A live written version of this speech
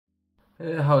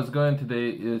How's it going? Today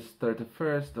is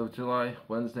 31st of July,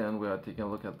 Wednesday, and we are taking a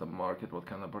look at the market, what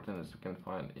kind of opportunities we can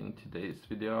find in today's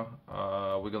video.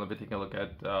 We're going to be taking a look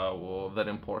at a very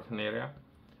important area.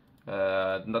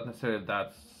 Not necessarily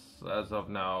that's, as of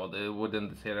now, within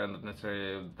this area, not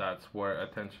necessarily that's where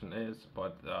attention is,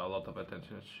 but a lot of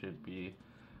attention should be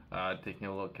taking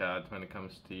a look at when it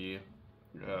comes to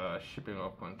shipping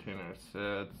of containers.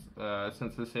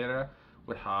 Since this area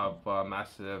would have a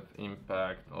massive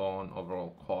impact on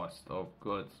overall cost of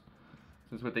goods.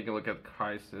 Since we're taking a look at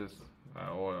crisis,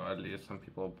 or at least some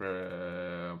people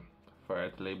prefer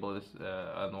to label this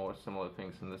and or similar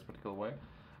things in this particular way,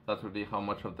 that would be how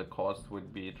much of the cost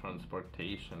would be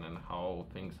transportation and how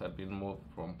things have been moved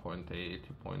from point A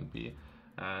to point B.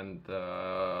 And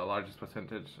largest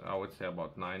percentage, I would say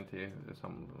about 90,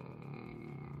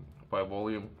 some by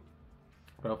volume,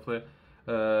 roughly.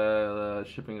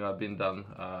 Shipping are being done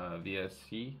via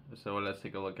sea. So let's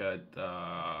take a look at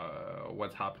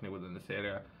what's happening within this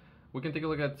area. We can take a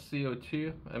look at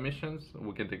CO2 emissions.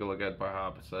 We can take a look at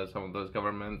perhaps some of those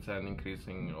governments and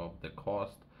increasing of the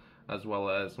cost, as well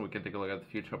as we can take a look at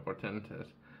future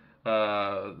opportunities.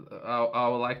 I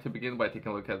would like to begin by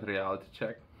taking a look at reality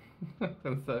check.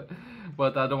 So,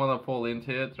 but I don't want to fall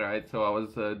into it, right? So I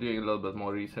was doing a little bit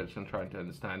more research and trying to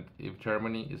understand if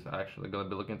Germany is actually going to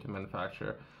be looking to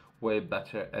manufacture way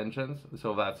better engines.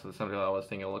 So that's something I was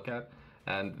taking a look at,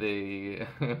 and the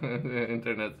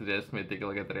internet suggests me to take a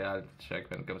look at the reality check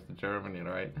when it comes to Germany,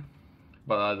 right?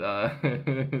 But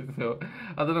so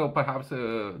I don't know, perhaps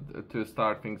to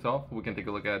start things off, we can take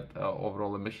a look at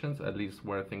overall emissions, at least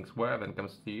where things were when it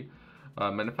comes to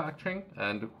manufacturing,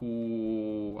 and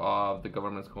who are the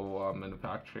governments who are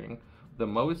manufacturing the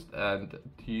most. And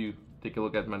to take a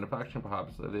look at manufacturing,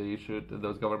 perhaps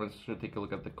those governments should take a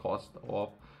look at the cost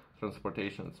of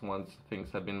transportations once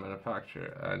things have been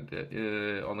manufactured. And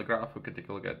on the graph, we could take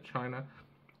a look at China,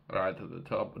 right at the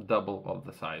top, double of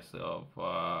the size of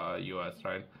US,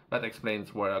 right? That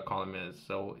explains where our economy is.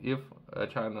 So if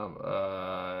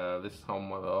China, this is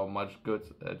how much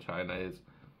goods China is,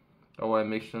 our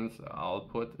emissions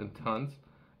output in tons,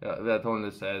 that only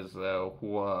says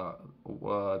who are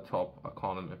top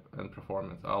economy and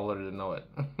performance. I already know it.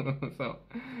 So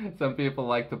some people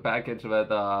like to package that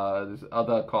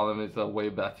other economies are way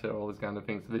better, all these kind of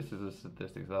things. This is the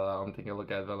statistics that I'm taking a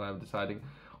look at when I'm deciding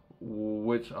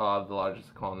which are the largest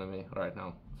economy right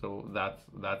now. So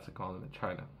that's economy,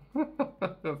 China.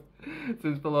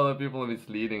 Since a lot of people are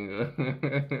misleading.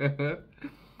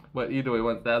 But either way,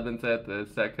 once that has been said,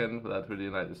 second, that would be the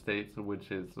United States,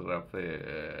 which is roughly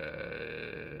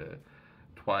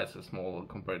twice as small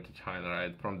compared to China,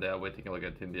 right? From there, we're taking a look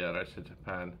at India, Russia,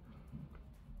 Japan,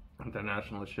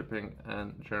 international shipping,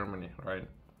 and Germany, right?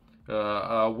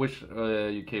 I wish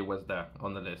UK was there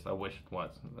on the list. I wish it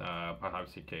was.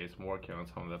 Perhaps UK is working on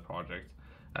some of the projects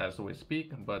as we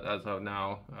speak, but as of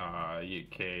now,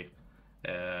 UK,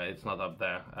 it's not up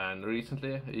there. And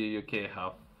recently, UK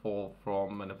have fall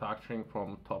from manufacturing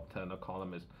from top 10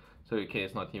 economies. So UK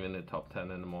is not even in the top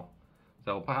 10 anymore.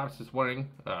 So perhaps it's worrying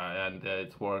and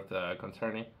it's worth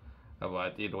concerning.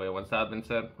 But either way, once that's been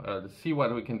said, let's see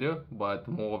what we can do. But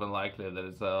more than likely, there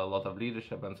is a lot of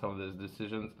leadership and some of these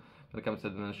decisions when it comes to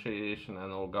administration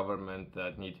and all government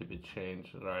that need to be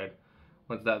changed, right?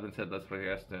 Once that's been said, let's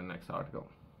progress to the next article.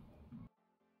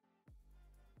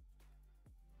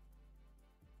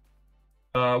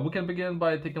 We can begin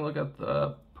by taking a look at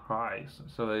the price.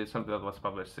 So there is something that was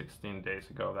published 16 days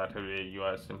ago that will be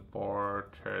US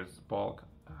importers bulk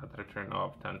at the return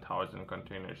of 10,000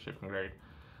 container shipping rate.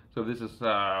 So this is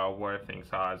where things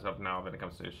are as of now when it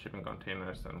comes to shipping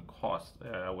containers and cost,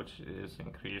 which is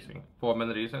increasing for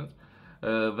many reasons.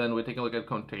 When we take a look at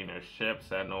container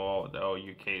ships and all the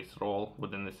UK's role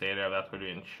within this area, that would be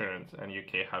insurance, and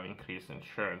UK have increased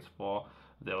insurance for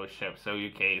those ships. So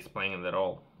UK is playing the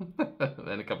role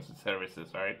when it comes to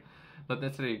services, right? Not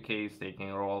necessarily UK is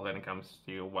taking a role when it comes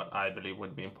to what I believe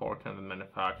would be important in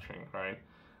manufacturing, right?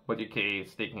 But UK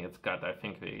is taking its cut. I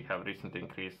think they have recently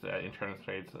increased insurance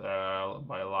rates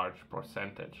by a large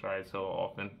percentage, right? So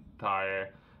of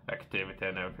entire activity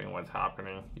and everything what's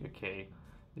happening, UK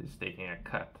is taking a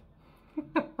cut.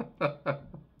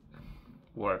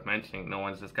 Worth mentioning, no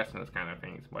one's discussing this kind of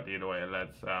things, but either way,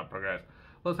 let's progress.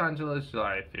 Los Angeles,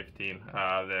 July 15,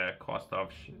 the cost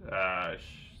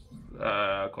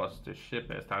to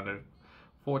ship a standard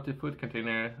 40-foot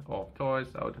container of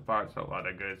toys, auto parts, or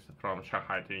other goods from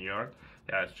Shanghai to New York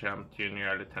has jumped to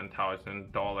nearly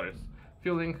 $10,000,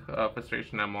 fueling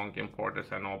frustration among importers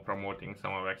and all promoting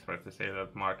some of experts to say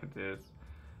that market is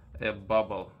a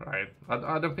bubble, right?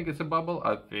 I don't think it's a bubble.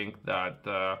 I think that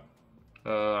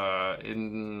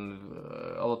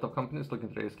lot of companies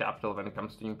looking to raise capital when it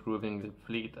comes to improving the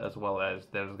fleet, as well as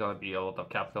there's going to be a lot of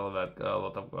capital that a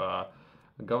lot of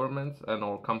governments and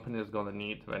all companies going to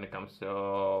need when it comes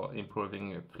to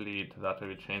improving fleet that will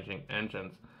be changing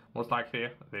engines. Most likely,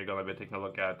 they're going to be taking a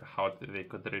look at how they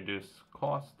could reduce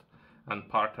cost, and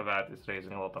part of that is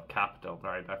raising a lot of capital,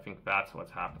 right? I think that's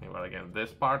what's happening. But again,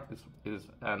 this part is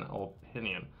an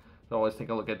opinion. So always take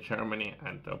a look at Germany,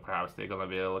 and perhaps they're going to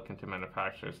be looking to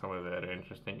manufacture some of their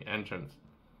interesting engines.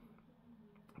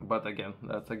 But again,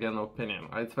 that's again opinion.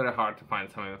 It's very hard to find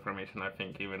some information. I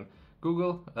think even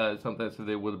Google, sometimes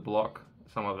they would block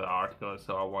some of the articles,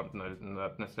 so I won't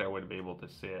not necessarily would be able to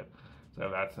see it. So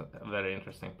that's a very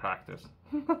interesting practice.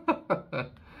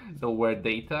 So where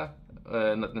data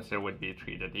not necessarily would be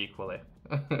treated equally,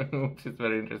 which is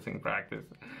very interesting practice.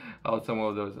 How some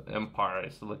of those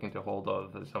empires looking to hold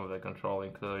on to some of the control,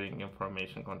 including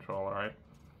information control, right?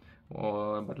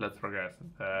 Well, but let's progress.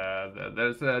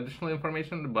 There's additional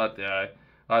information, but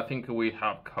I think we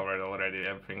have covered already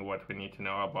everything what we need to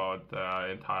know about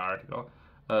the entire article.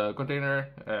 Container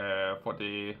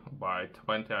 40 by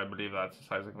 20, I believe that's the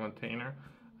size of container.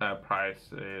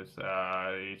 Price is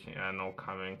reaching annual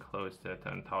coming close to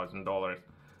 $10,000.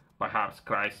 Perhaps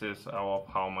crisis of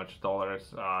how much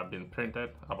dollars been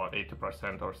printed, about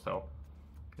 80% or so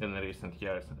in the recent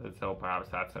years. So perhaps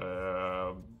that's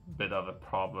a bit of a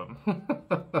problem.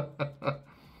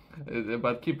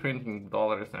 But keep printing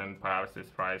dollars and perhaps this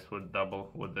price would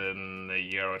double within a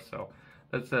year or so.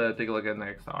 Let's take a look at the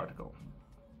next article.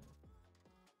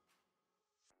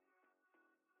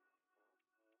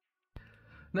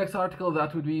 Next article,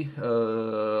 that would be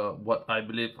what I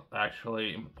believe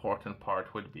actually important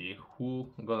part would be who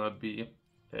gonna be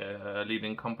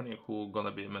leading company, who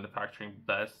gonna be manufacturing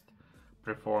best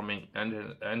performing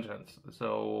engines.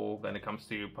 So when it comes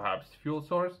to perhaps fuel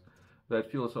source, that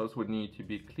fuel source would need to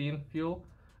be clean fuel,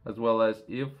 as well as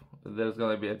if there's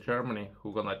gonna be a Germany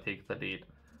who gonna take the lead,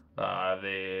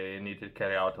 they need to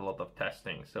carry out a lot of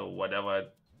testing. So whatever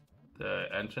the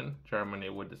engine Germany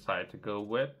would decide to go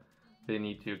with, they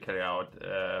need to carry out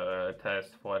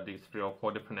tests for at least 3 or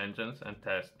 4 different engines and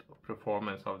test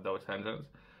performance of those engines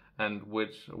and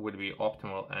which would be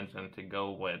optimal engine to go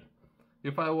with.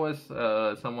 If I was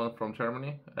someone from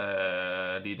Germany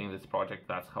leading this project,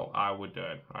 that's how I would do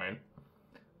it, right?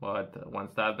 But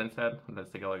once that's been said, let's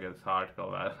take a look at this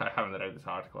article. I haven't read this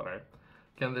article, right?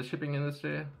 Can the shipping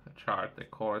industry chart the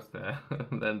course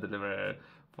then deliver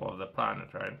for the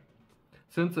planet, right?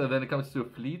 Since when it comes to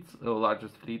fleets, the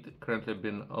largest fleet currently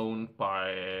been owned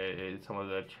by some of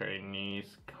the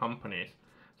Chinese companies.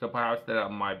 So perhaps there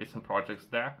might be some projects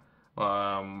there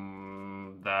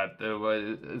that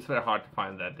it's very hard to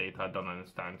find that data. I don't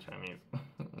understand Chinese.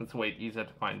 It's way easier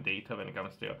to find data when it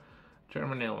comes to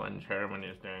Germany, when Germany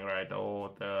is doing, right?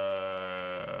 All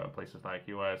the places like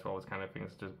US, all those kind of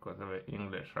things, just because of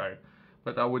English, right?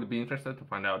 But I would be interested to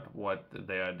find out what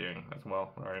they are doing as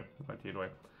well, right? But either way.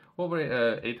 Over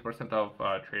 80% of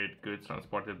trade goods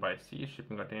transported by sea,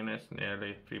 shipping containers,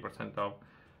 nearly 3% of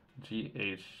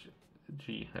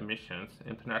GHG emissions.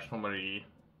 International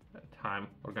Maritime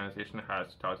Organization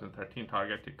has 2013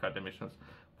 target to cut emissions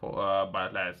for by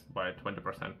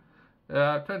 20%.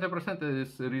 20%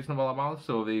 is a reasonable amount,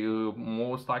 so they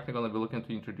most likely going to be looking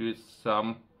to introduce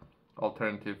some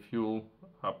alternative fuel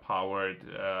powered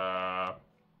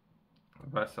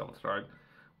vessels, right?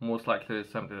 Most likely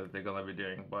it's something that they're going to be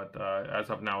doing, but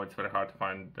as of now it's very hard to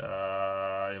find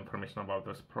information about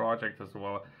this project, as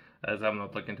well as I'm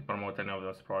not looking to promote any of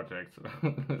those projects.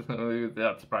 So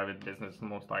that's private business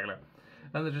most likely.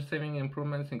 Energy saving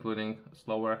improvements including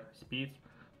slower speeds,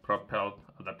 propelled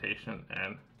adaptation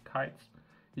and kites.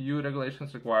 EU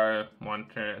regulations require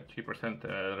 1-2%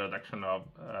 reduction of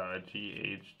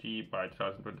GHG by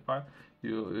 2025.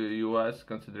 US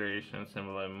consideration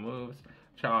similar moves.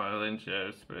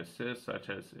 Challenges persist, such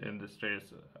as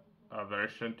industry's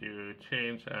aversion to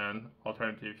change and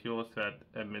alternative fuels that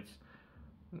emits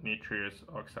nitrous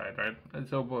oxide, right? And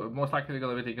so most likely we're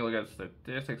going to be taking a look at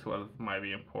statistics, what might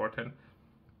be important.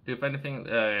 If anything,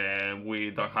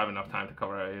 we don't have enough time to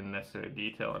cover in necessary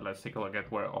detail. Let's take a look at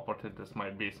where opportunities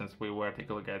might be, since we were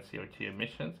taking a look at CO2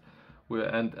 emissions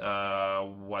and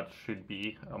what should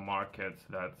be a market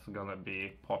that's going to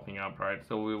be popping up, right?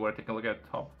 So we were taking a look at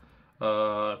top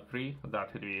 3,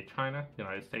 that would be China,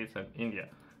 United States, and India.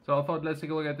 So I thought let's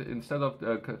take a look at it. Instead of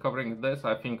covering this,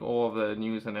 I think all of the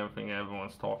news and everything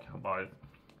everyone's talking about it.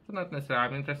 So not necessarily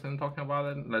I'm interested in talking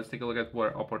about it. Let's take a look at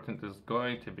where opportunity is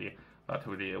going to be. That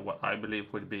would be what I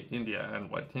believe would be India,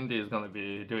 and what India is going to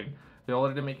be doing. They're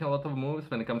already making a lot of moves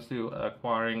when it comes to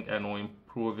acquiring and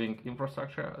improving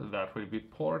infrastructure. That will be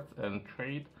ports and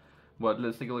trade. But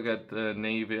let's take a look at the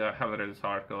Navy. I haven't read this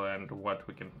article and what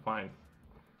we can find.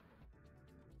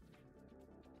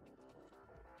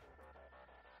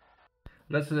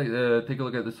 Let's take a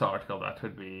look at this article. That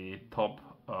would be top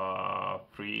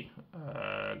three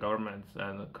governments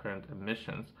and current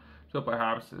emissions. So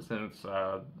perhaps since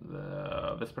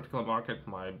this particular market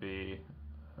might be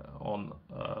on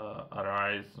a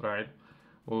rise, right?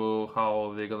 Or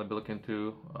how they're going to be looking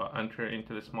to enter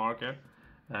into this market,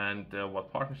 and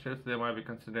what partnerships they might be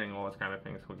considering, all those kind of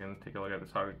things. We can take a look at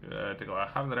this article. I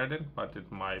haven't read it, but it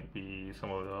might be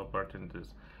some of the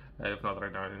opportunities. If not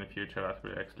right now, in the future, that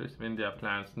will be exclusive. India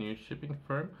plans new shipping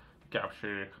firm to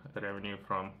capture revenue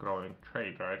from growing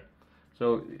trade, right?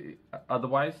 So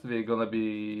otherwise, they're gonna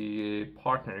be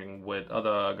partnering with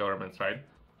other governments, right?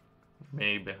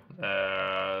 Maybe,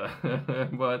 but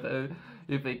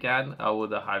if they can, I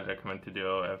would highly recommend to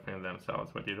do everything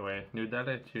themselves. But either way, New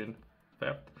Delhi, June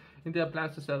 5th. India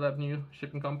plans to set up new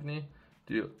shipping company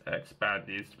to expand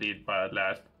its fleet by at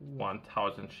least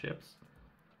 1,000 ships.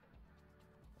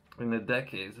 In a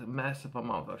decade, a massive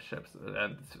amount of ships,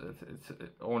 and it's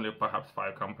only perhaps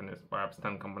 5 companies, perhaps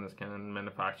 10 companies can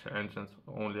manufacture engines,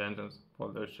 only engines for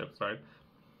those ships, right?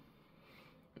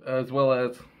 As well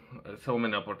as so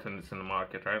many opportunities in the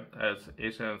market, right? As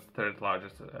Asia's third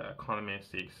largest economy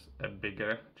seeks a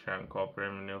bigger chunk of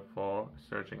revenue for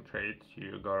surging trade,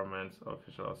 EU government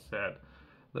officials said.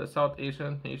 The South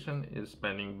Asian nation is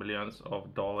spending billions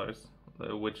of dollars,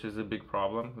 which is a big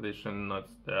problem. They should not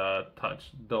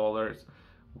touch dollars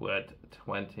with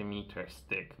 20-meter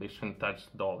stick. They shouldn't touch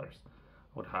dollars.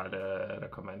 I would highly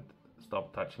recommend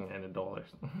stop touching any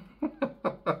dollars.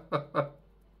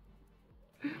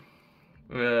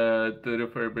 To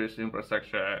refurbish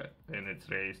infrastructure in its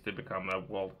race to become a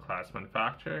world-class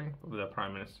manufacturing, the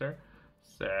Prime Minister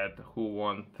said, who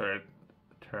won third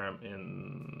term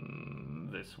in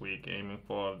this week, aiming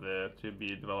for to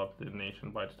be developed in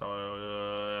nation by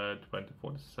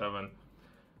 2047.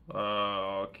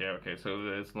 Okay, so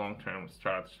there's long-term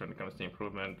strategy when it comes to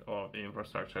improvement of the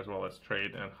infrastructure as well as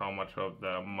trade, and how much of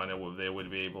the money they would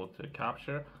be able to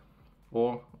capture,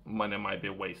 or money might be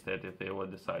wasted if they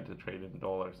would decide to trade in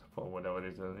dollars for whatever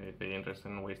reason. If they're interested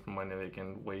in wasting money, they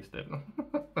can waste it.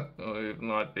 Or if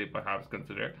not, they perhaps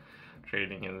consider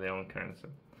trading in their own currency.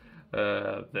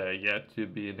 The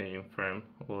yet-to-be-named firm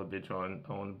will be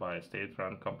owned by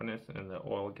state-run companies in the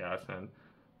oil, gas, and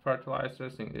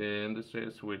fertilizers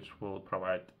industries, which will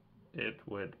provide it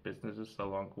with businesses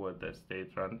along with the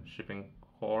state-run Shipping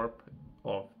Corp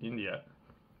of India.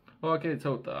 Okay,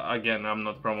 so again, I'm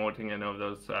not promoting any of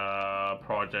those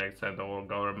projects and or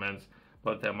governments,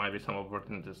 but there might be some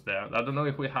opportunities there. I don't know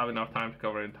if we have enough time to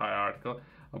cover the entire article,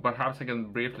 or perhaps I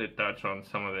can briefly touch on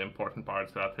some of the important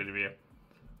parts that would be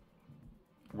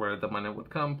where the money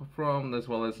would come from, as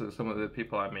well as some of the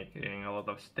people are making a lot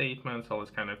of statements, all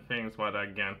these kind of things. But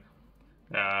again,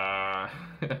 I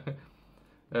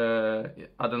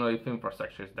don't know if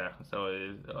infrastructure is there.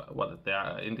 So what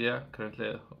India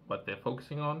currently, what they're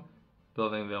focusing on,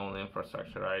 building their own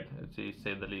infrastructure, right? To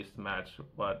say the least, match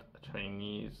what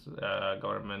Chinese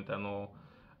government and all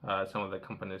some of the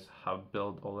companies have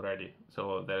built already.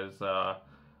 So there's a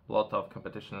lot of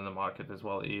competition in the market as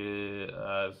well,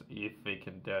 as if they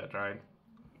can do it, right?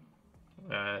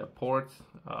 Ports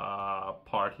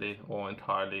partly or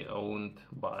entirely owned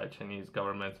by Chinese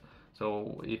governments.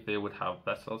 So if they would have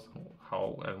vessels,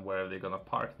 how and where are they gonna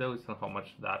park those, and how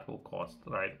much that will cost,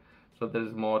 right? So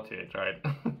there's more to it, right?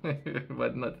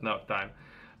 But not enough time.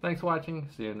 Thanks for watching.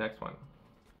 See you next one.